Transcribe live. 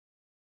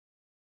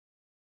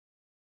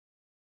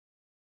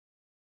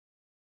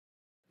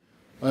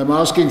I'm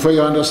asking for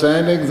your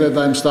understanding that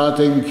I'm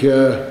starting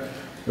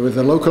with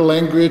the local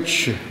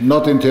language,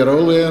 not in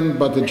Tirolean,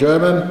 but in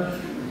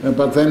German,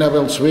 but then I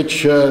will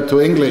switch to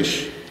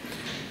English.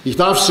 Ich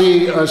darf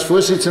Sie als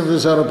Vorsitzender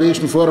des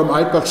Europäischen Forum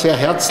Alpbach sehr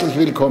herzlich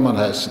willkommen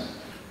heißen.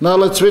 Now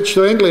let's switch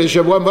to English.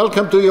 A warm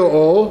welcome to you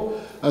all.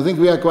 I think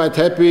we are quite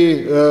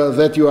happy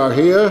that you are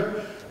here.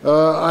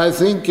 I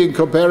think in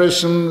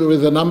comparison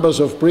with the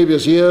numbers of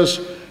previous years,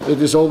 it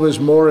is always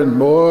more and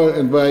more,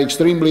 and we're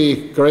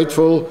extremely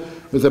grateful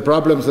with the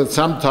problems that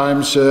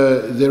sometimes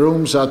the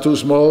rooms are too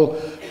small,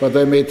 but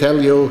I may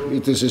tell you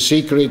it is a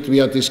secret.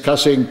 We are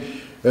discussing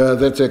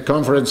that the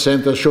conference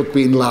center should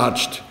be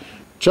enlarged.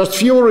 Just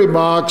few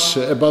remarks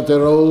about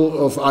the role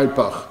of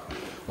Alpbach.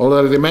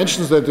 Already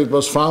mentioned that it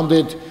was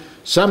founded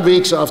some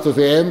weeks after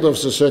the end of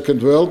the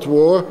Second World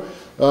War.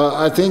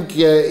 I think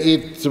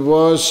it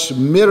was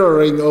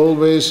mirroring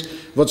always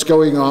what's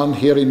going on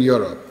here in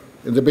Europe.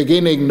 In the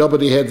beginning,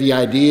 nobody had the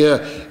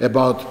idea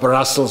about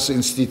Brussels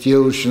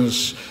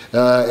institutions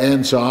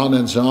and so on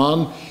and so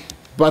on.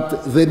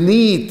 But the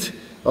need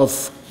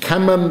of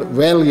common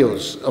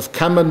values, of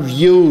common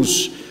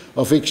views,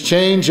 of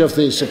exchange of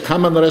this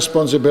common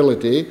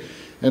responsibility.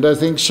 And I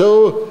think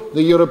so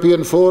the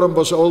European Forum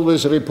was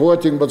always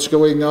reporting what's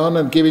going on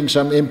and giving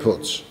some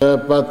inputs.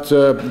 But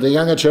the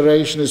younger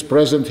generation is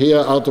present here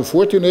out of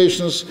 40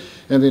 nations,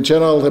 and in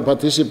general the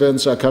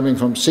participants are coming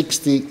from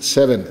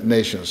 67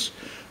 nations.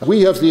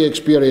 We have the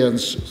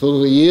experience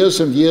through the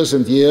years and years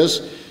and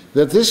years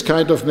that this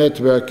kind of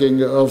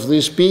networking, of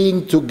this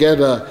being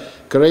together,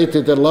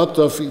 created a lot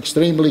of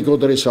extremely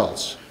good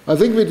results. I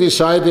think we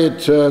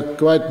decided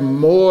quite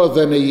more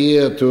than a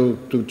year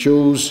to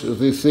choose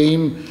the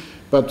theme,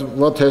 but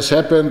what has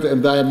happened,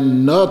 and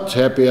I'm not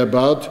happy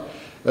about,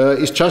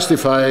 is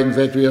justifying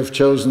that we have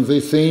chosen the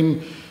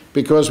theme,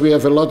 because we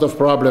have a lot of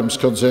problems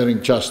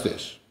concerning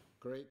justice.